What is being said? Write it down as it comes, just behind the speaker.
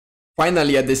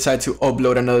Finally, I decided to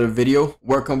upload another video.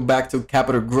 Welcome back to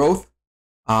Capital Growth.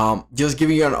 Just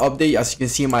giving you an update. As you can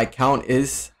see, my account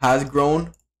has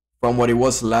grown from what it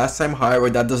was last time.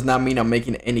 However, that does not mean I'm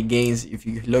making any gains. If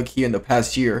you look here in the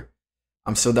past year,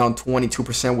 I'm still down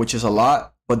 22%, which is a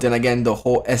lot. But then again, the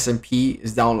whole S&P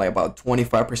is down like about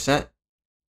 25%.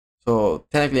 So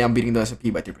technically, I'm beating the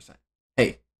S&P by 3%.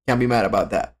 Hey, can't be mad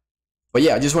about that. But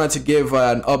yeah, I just wanted to give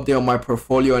an update on my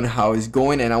portfolio and how it's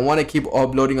going, and I want to keep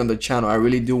uploading on the channel. I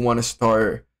really do want to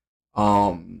start,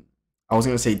 I was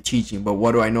going to say teaching, but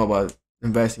what do I know about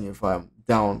investing if I'm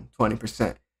down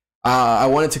 20%? I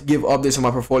wanted to give updates on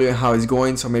my portfolio and how it's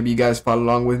going, so maybe you guys follow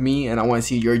along with me, and I want to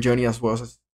see your journey as well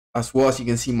as you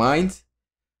can see mine.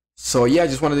 So yeah, I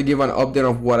just wanted to give an update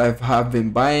of what I have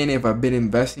been buying, if I've been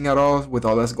investing at all with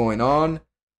all that's going on.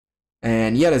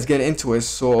 And yeah, let's get into it.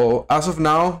 So as of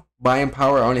now, buying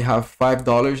power, I only have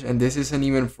 $5, and this isn't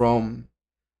even from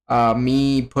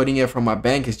me putting it from my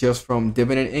bank. It's just from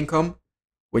dividend income,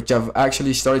 which I've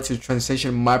actually started to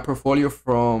transition my portfolio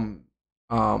from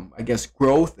I guess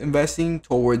growth investing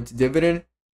towards dividend.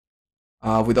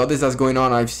 With all this that's going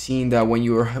on, I've seen that when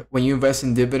you invest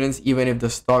in dividends, even if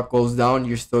the stock goes down,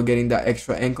 you're still getting that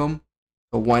extra income.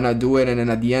 So why not do it? And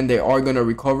then at the end, they are going to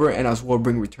recover and as well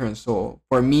bring returns. So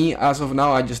for me, as of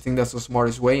now, I just think that's the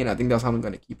smartest way, and I think that's how I'm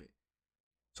going to keep it.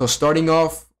 So starting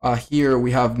off here,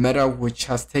 we have Meta, which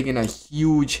has taken a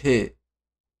huge hit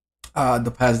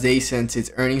the past day since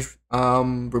its earnings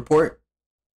report.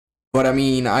 But I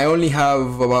mean, I only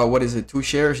have about, what is it, 2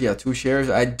 shares? Yeah, 2 shares.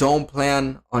 I don't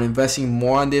plan on investing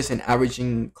more on this and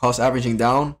cost averaging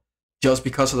down, just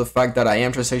because of the fact that I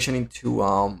am transitioning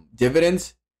to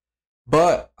dividends.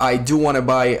 But I do want to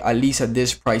buy, at least at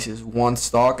this prices, one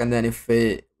stock, and then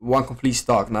one complete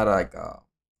stock, not like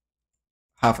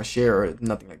half a share or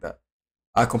nothing like that.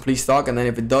 A complete stock, and then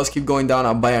if it does keep going down,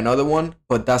 I'll buy another one.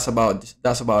 But that's about it.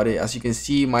 As you can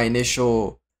see, my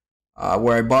initial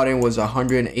where I bought in was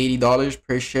 $180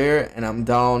 per share, and I'm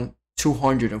down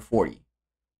 240,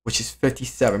 which is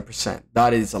 57%.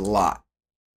 That is a lot.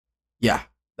 Yeah,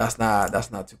 that's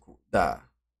not too cool. That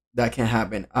can't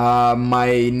happen.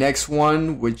 My next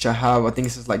one, which I have, I think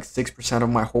this is like 6% of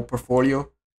my whole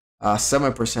portfolio.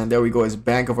 7%. There we go. Is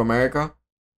Bank of America.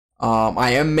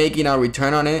 I am making a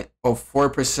return on it of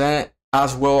 4%,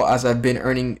 as well as I've been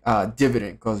earning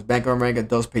dividend, because Bank of America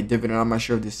does pay dividend. I'm not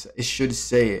sure if it should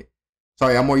say it.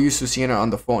 Sorry, I'm more used to seeing it on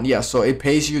the phone. Yeah, so it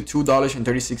pays you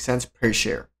 $2.36 per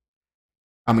share.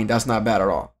 I mean, that's not bad at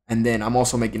all. And then I'm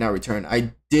also making that return.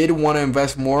 I did want to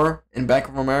invest more in Bank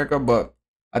of America, but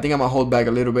I think I'm gonna hold back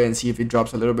a little bit and see if it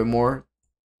drops a little bit more.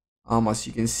 As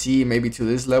you can see, maybe to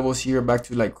this levels here, back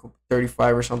to like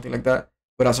 35 or something like that.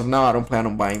 But as of now, I don't plan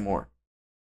on buying more.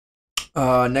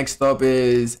 Next up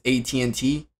is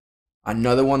AT&T,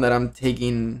 another one that I'm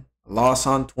taking a loss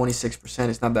on, 26%.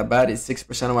 It's not that bad. It's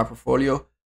 6% of my portfolio.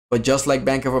 But just like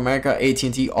Bank of America,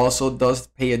 AT&T also does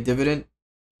pay a dividend,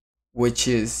 which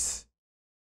is,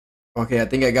 okay, I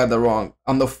think I got that wrong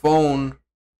on the phone.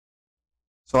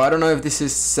 So I don't know if this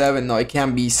is 7. No, it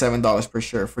can't be $7 per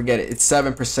share. Forget it. It's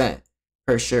 7%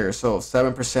 per share. So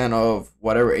 7% of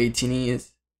whatever AT&T is.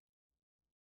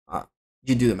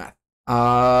 You do the math.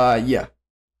 Yeah.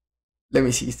 Let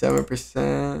me see.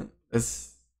 7%.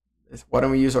 Why don't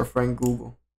we use our friend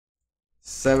Google?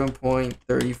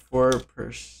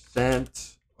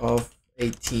 7.34% of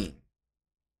 18.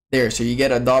 There. So you get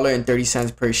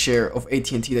 $1.30 per share of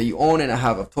AT&T that you own, and I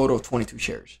have a total of 22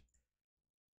 shares.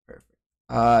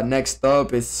 Next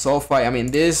up is SoFi. I mean,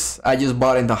 this I just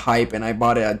bought in the hype, and I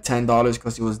bought it at $10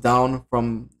 because it was down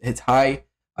from its high.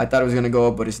 I thought it was gonna go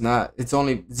up, but it's not. It's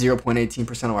only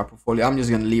 0.18% of my portfolio. I'm just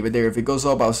gonna leave it there. If it goes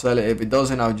up, I'll sell it. If it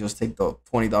doesn't, I'll just take the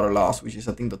 $20 loss, which is,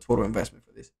 I think, the total investment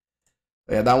for this.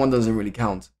 But yeah, that one doesn't really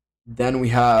count. Then we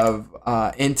have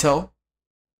Intel,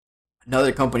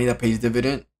 another company that pays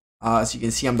dividend. As you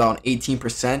can see, I'm down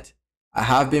 18%. I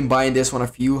have been buying this one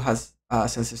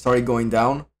since it started going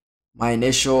down. My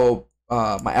initial,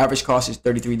 my average cost is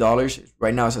 $33.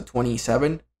 Right now it's at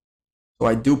 $27. So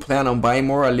I do plan on buying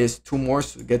more, at least 2 more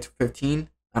to get to 15.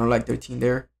 I don't like 13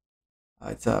 there.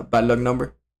 It's a bad luck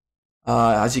number.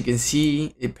 As you can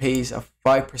see, it pays a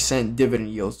 5% dividend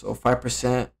yield. So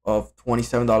 5% of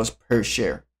 $27 per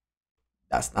share.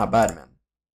 That's not bad, man.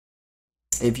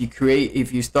 If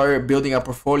you start building a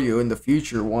portfolio in the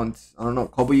future, once, I don't know, a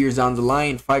couple years down the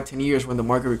line, 5-10 years, when the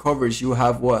market recovers, you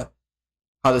have what?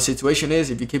 How the situation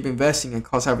is, if you keep investing and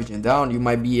cost averaging down, you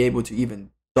might be able to even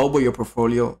double your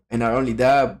portfolio. And not only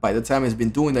that, by the time it's been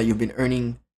doing that, you've been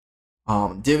earning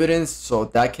dividends, so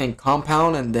that can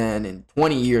compound, and then in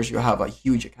 20 years you'll have a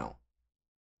huge account.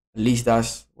 At least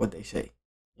that's what they say.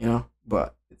 you know.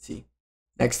 But let's see.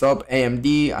 Next up,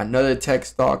 AMD, another tech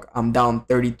stock. I'm down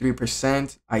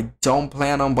 33%. I don't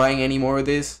plan on buying any more of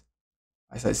this.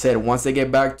 As I said, once they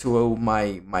get back to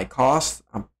my cost,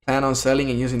 I plan on selling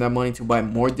and using that money to buy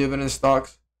more dividend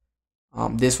stocks.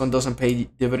 This one doesn't pay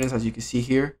dividends, as you can see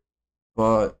here.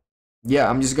 But yeah,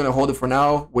 I'm just gonna hold it for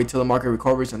now. Wait till the market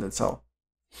recovers and then sell.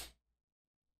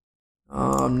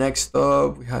 Next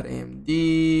up, we had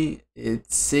AMD.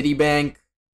 It's Citibank.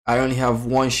 I only have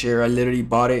one share. I literally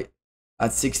bought it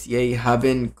at 68.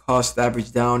 Haven't cost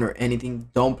average down or anything.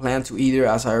 Don't plan to either,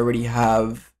 as I already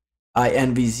have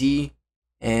INVZ.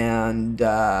 And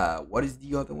what is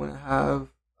the other one I have?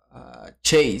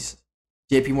 Chase.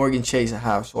 JP Morgan Chase I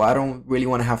have. So I don't really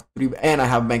want to have three. And I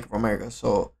have Bank of America.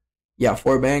 So yeah,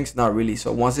 4 banks, not really.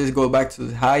 So once this goes back to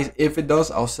the highs, if it does,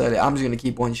 I'll sell it. I'm just going to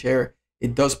keep one share.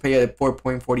 It does pay a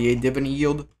 4.48 dividend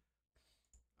yield.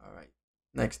 All right.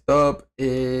 Next up,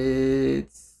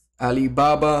 it's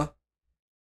Alibaba.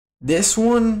 This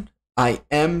one, I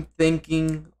am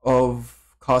thinking of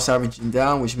cost averaging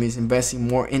down, which means investing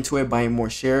more into it, buying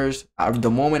more shares. At the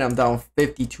moment, I'm down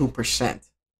 52%.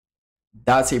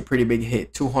 That's a pretty big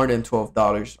hit,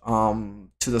 $212.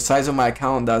 To the size of my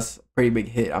account, that's a pretty big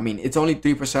hit. I mean, it's only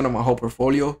 3% of my whole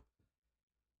portfolio,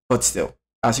 but still.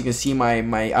 As you can see,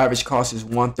 my average cost is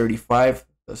 135.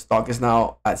 The stock is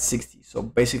now at 60, so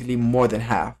basically more than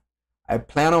half. I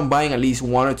plan on buying at least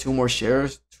 1 or 2 more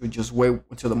shares to just wait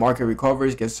until the market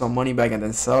recovers, get some money back, and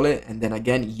then sell it, and then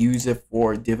again use it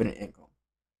for dividend income.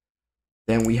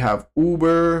 Then we have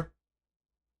Uber.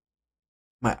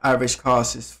 My average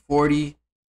cost is 40.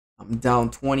 I'm down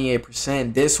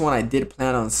 28%. This one I did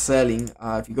plan on selling.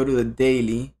 If you go to the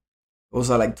daily, it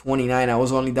was at like 29. I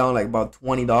was only down like about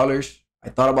 $20. I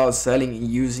thought about selling and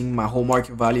using my whole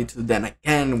market value to then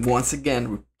again, once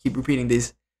again, keep repeating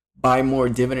this, buy more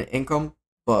dividend income.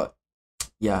 But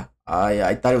yeah,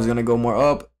 I thought it was gonna go more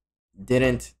up.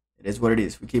 Didn't. It is what it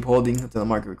is. We keep holding until the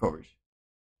market recovers.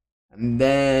 And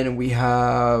then we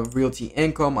have Realty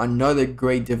Income, another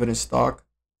great dividend stock.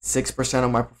 6%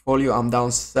 of my portfolio. I'm down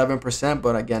 7%,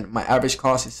 but again, my average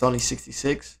cost is only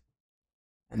 66.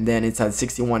 And then it's at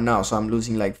 61 now, so I'm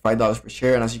losing like $5 per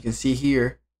share. And as you can see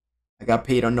here, I got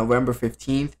paid on November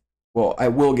 15th. Well, I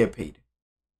will get paid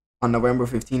on November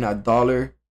 15th at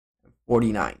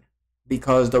 $1.49.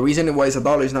 Because the reason why it's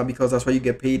 $1 is not because that's what you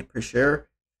get paid per share.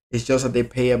 It's just that they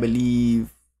pay, I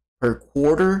believe, per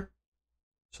quarter.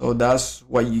 So that's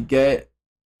what you get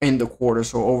in the quarter.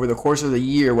 So over the course of the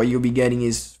year, what you'll be getting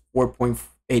is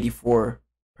 4.84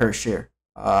 per share,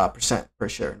 percent per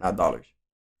share, not dollars.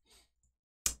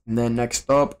 And then next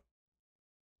up,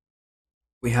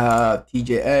 we have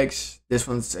TJX. This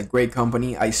one's a great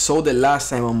company. I sold it last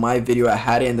time on my video. I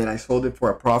had it and then I sold it for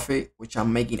a profit, which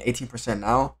I'm making 18%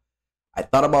 now. I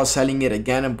thought about selling it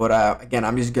again, but again,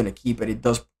 I'm just gonna keep it. It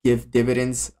does give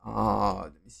dividends.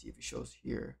 Let me see if it shows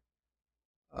here.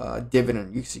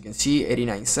 Dividend, you can see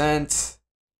 89 cents.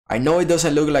 I know it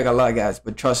doesn't look like a lot, guys,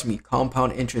 but trust me,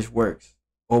 compound interest works.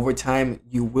 Over time,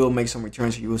 you will make some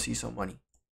returns. You will see some money.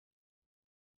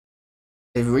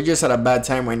 If we're just at a bad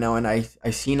time right now, and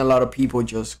I've seen a lot of people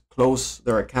just close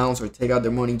their accounts or take out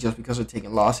their money just because they're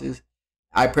taking losses.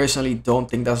 I personally don't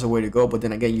think that's the way to go. But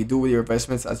then again, you do with your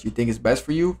investments as you think is best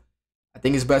for you. I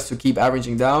think it's best to keep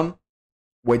averaging down.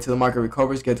 Wait till the market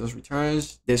recovers, get those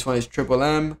returns. This one is Triple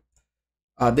M.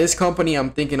 This company, I'm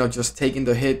thinking of just taking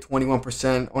the hit,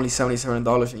 21%, only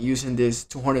 $77, and using this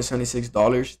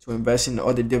 $276 to invest in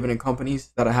other dividend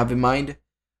companies that I have in mind.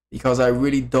 Because I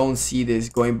really don't see this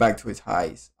going back to its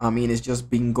highs. I mean, it's just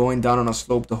been going down on a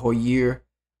slope the whole year.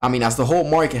 I mean, as the whole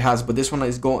market has, but this one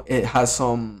is going. It has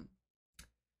some.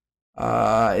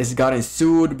 It's gotten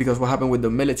sued because what happened with the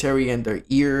military and their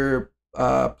ear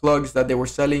plugs that they were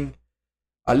selling.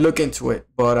 I look into it,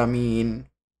 but I mean,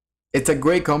 it's a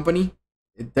great company.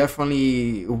 It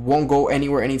definitely won't go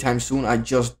anywhere anytime soon. I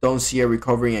just don't see it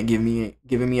recovering and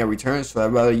giving me a return. So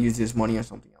I'd rather use this money on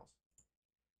something else.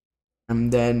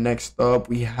 And then next up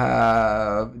we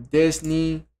have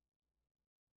Disney.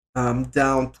 I'm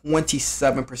down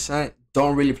 27%.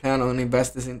 Don't really plan on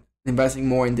investing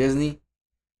more in Disney.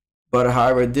 But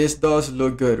however, this does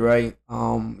look good, right?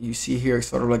 You see here it's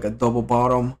sort of like a double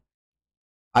bottom.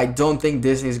 I don't think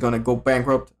Disney is gonna go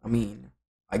bankrupt. I mean,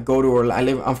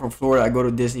 I'm from Florida. I go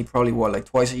to Disney probably like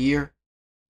twice a year.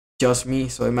 Just me,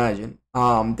 so imagine.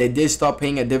 They did stop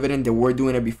paying a dividend. They were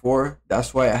doing it before.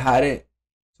 That's why I had it.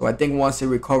 So I think once it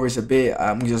recovers a bit,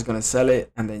 I'm just gonna sell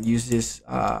it and then use this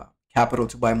capital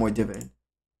to buy more dividend.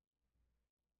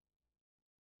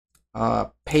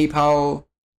 PayPal,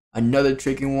 another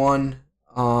tricky one.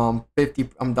 I'm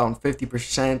down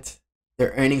 50%.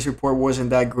 Their earnings report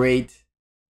wasn't that great.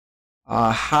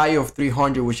 High of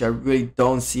 300, which I really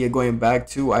don't see it going back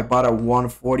to. I bought at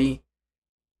 140.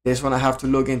 This one I have to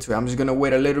look into. I'm just gonna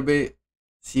wait a little bit,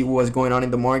 see what's going on in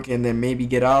the market, and then maybe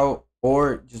get out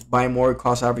or just buy more,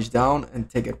 cost average down, and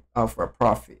take it out for a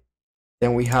profit.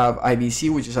 Then we have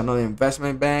IBC, which is another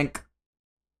investment bank.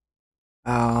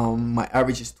 My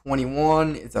average is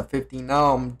 21. It's at 15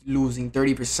 now. I'm losing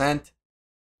 30%.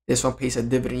 This one pays a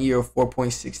dividend yield of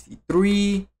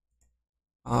 4.63.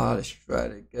 Let's try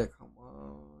to get, come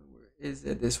on, where is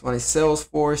it? This one is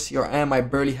Salesforce, CRM. I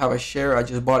barely have a share. I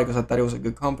just bought it because I thought it was a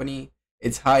good company.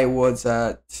 Its high was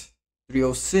at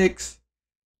 306.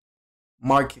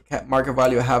 Market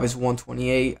value I have is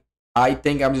 128. I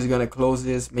think I'm just gonna close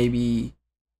this maybe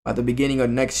at the beginning of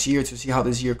next year to see how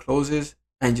this year closes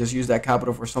and just use that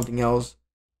capital for something else.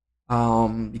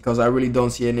 Because I really don't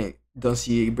see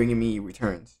it bringing me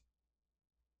returns.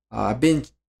 I've been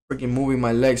freaking moving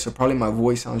my legs, so probably my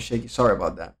voice sounds shaky. Sorry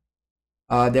about that.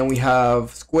 Then we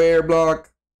have Square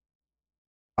Block.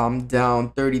 I'm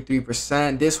down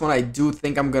 33%. This one I do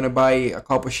think I'm gonna buy a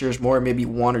couple shares more, maybe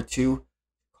one or two.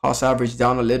 Cost average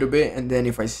down a little bit, and then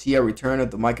if I see a return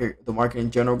of the market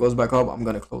in general goes back up, I'm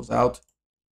gonna close out.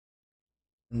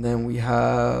 And then we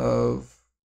have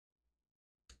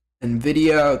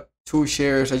Nvidia, 2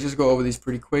 shares. I just go over these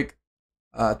pretty quick.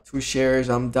 2 shares.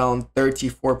 I'm down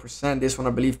 34%. This one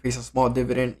I believe pays a small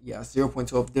dividend. Yeah,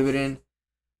 0.12 dividend.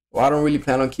 Well, I don't really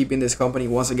plan on keeping this company.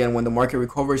 Once again, when the market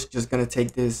recovers, just gonna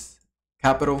take this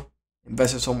capital,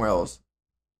 invest it somewhere else.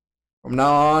 From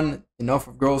now on, enough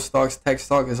of growth stocks. Tech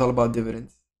stock is all about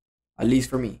dividends, at least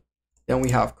for me. Then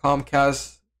we have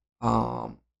Comcast,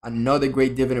 another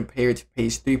great dividend payer. It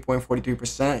pays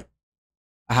 3.43%.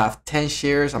 I have 10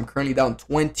 shares. I'm currently down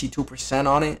 22%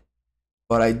 on it,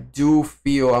 but I do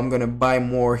feel I'm gonna buy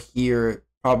more here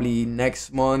probably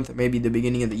next month, maybe the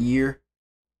beginning of the year.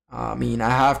 I mean, I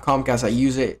have Comcast. I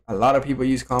use it. A lot of people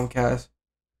use Comcast.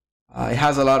 It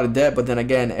has a lot of debt, but then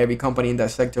again, every company in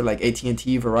that sector, like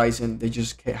AT&T, Verizon, they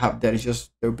just have debt. It's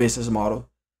just their business model.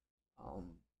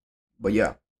 But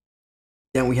yeah.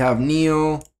 Then we have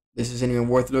Neo. This isn't even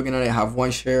worth looking at. I have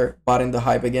 1 share. Bought in the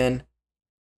hype again.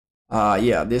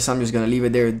 Yeah, this I'm just gonna leave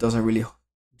it there. It doesn't really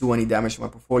do any damage to my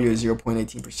portfolio.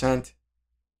 0.18%.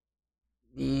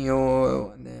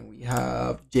 Neo, and then we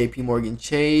have JP Morgan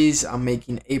Chase. I'm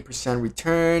making 8%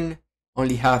 return.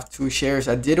 Only have 2 shares.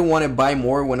 I didn't want to buy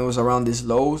more when it was around these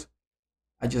lows.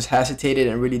 I just hesitated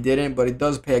and really didn't, but it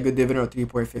does pay a good dividend of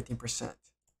 3.15%.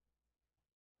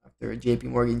 After JP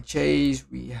Morgan Chase,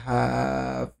 we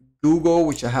have Google,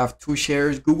 which I have 2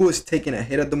 shares. Google is taking a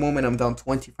hit at the moment. I'm down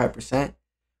 25%.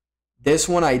 This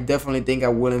one, I definitely think I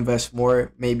will invest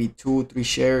more, maybe 2-3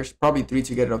 shares, probably 3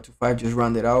 to get it up to 5, just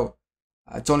round it out.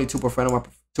 It's only 2%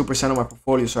 of my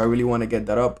portfolio, so I really want to get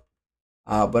that up.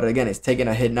 But again, it's taking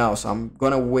a hit now, so I'm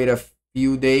gonna wait a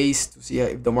few days to see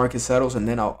if the market settles, and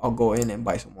then I'll go in and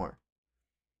buy some more.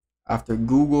 After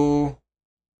Google,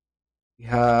 we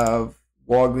have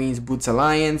Walgreens Boots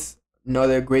Alliance,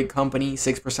 another great company,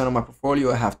 6% of my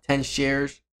portfolio. I have 10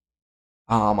 shares.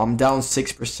 I'm down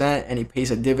 6%, and it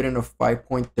pays a dividend of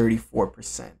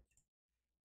 5.34%.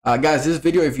 Guys, this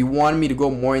video, if you want me to go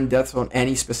more in depth on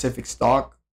any specific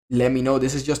stock, let me know.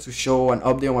 This is just to show an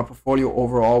update on my portfolio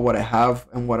overall, what I have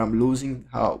and what I'm losing,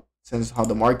 how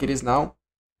the market is now.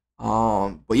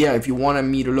 But yeah, if you wanted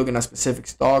me to look at a specific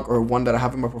stock or one that I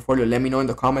have in my portfolio, let me know in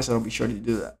the comments, and I'll be sure to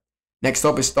do that. Next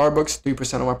up is Starbucks,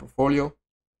 3% of my portfolio,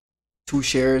 2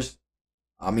 shares.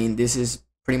 I mean, this is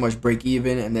pretty much break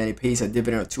even, and then it pays a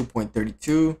dividend of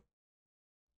 2.32.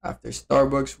 After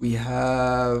Starbucks, we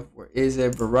have, where is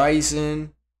it?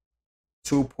 Verizon,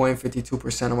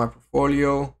 2.52% of my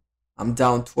portfolio. I'm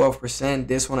down 12%.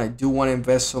 This one I do want to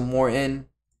invest some more in.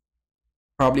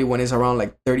 Probably when it's around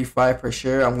like 35 per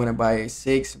share, I'm gonna buy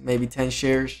 6, maybe 10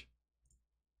 shares.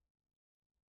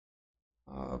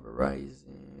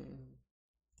 Verizon,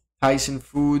 Tyson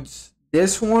Foods.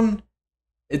 This one,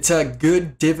 it's a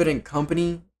good dividend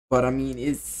company, but I mean,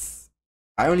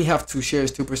 I only have 2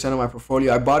 shares, 2% of my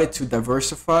portfolio. I bought it to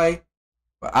diversify,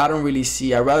 but I don't really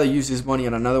see. I'd rather use this money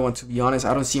on another one, to be honest.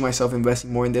 I don't see myself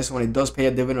investing more in this one. It does pay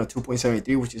a dividend of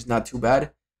 2.73, which is not too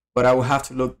bad, but I will have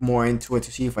to look more into it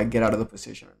to see if I get out of the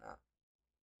position or not.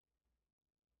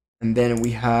 And then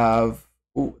we have,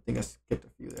 oh, I think I skipped a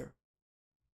few there.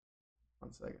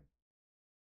 1 second.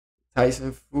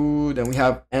 Tyson Food, and we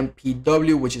have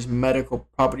MPW, which is Medical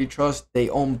Property Trust. They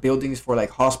own buildings for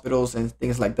like hospitals and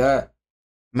things like that.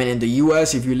 I mean, in the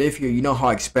US, if you live here, you know how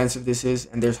expensive this is,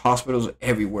 and there's hospitals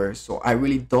everywhere. So I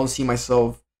really don't see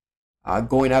myself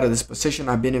going out of this position.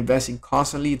 I've been investing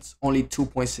constantly. It's only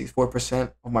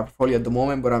 2.64% of my portfolio at the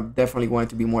moment, but I'm definitely going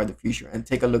to be more in the future. And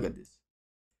take a look at this.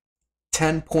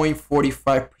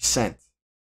 10.45%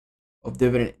 of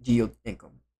dividend yield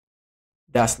income.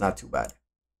 That's not too bad.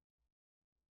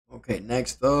 Okay,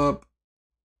 next up,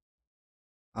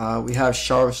 we have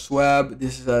Charles Schwab.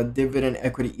 This is a dividend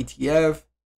equity ETF.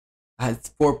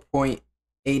 Has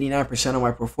 4.89% of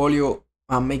my portfolio.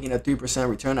 I'm making a 3%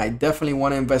 return. I definitely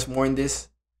want to invest more in this.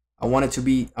 I want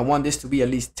this to be at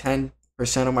least 10%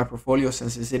 of my portfolio,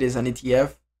 since it is an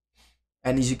ETF.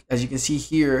 And as you can see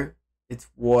here, it's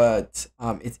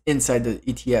it's inside the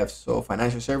ETF. So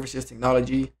financial services,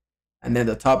 technology, and then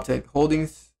the top 10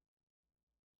 holdings.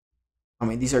 I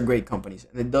mean, these are great companies,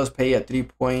 and it does pay a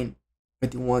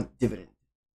 3.51 dividend.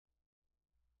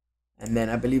 And then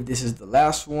I believe this is the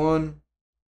last one,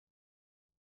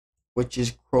 which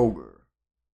is Kroger.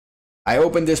 I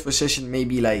opened this position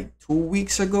maybe like 2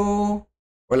 weeks ago,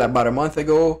 or like about a month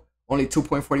ago. Only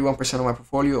 2.41% of my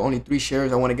portfolio, only 3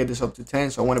 shares. I want to get this up to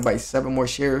 10, so I want to buy 7 more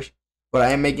shares. But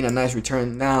I am making a nice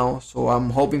return now, so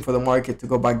I'm hoping for the market to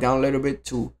go back down a little bit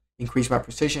to increase my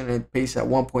position, and it pays at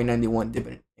 1.91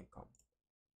 dividend income.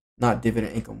 Not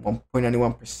dividend income,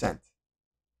 1.91%.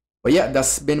 But yeah,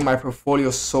 that's been my portfolio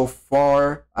so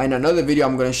far. In another video,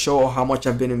 I'm going to show how much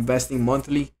I've been investing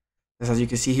monthly. As you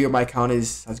can see here, my account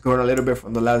has grown a little bit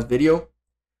from the last video.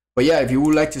 But yeah, if you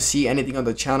would like to see anything on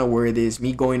the channel where it is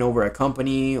me going over a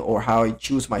company or how I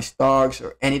choose my stocks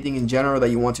or anything in general that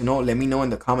you want to know, let me know in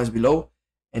the comments below,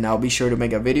 and I'll be sure to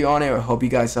make a video on it or help you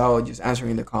guys out just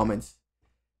answering the comments.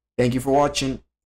 Thank you for watching.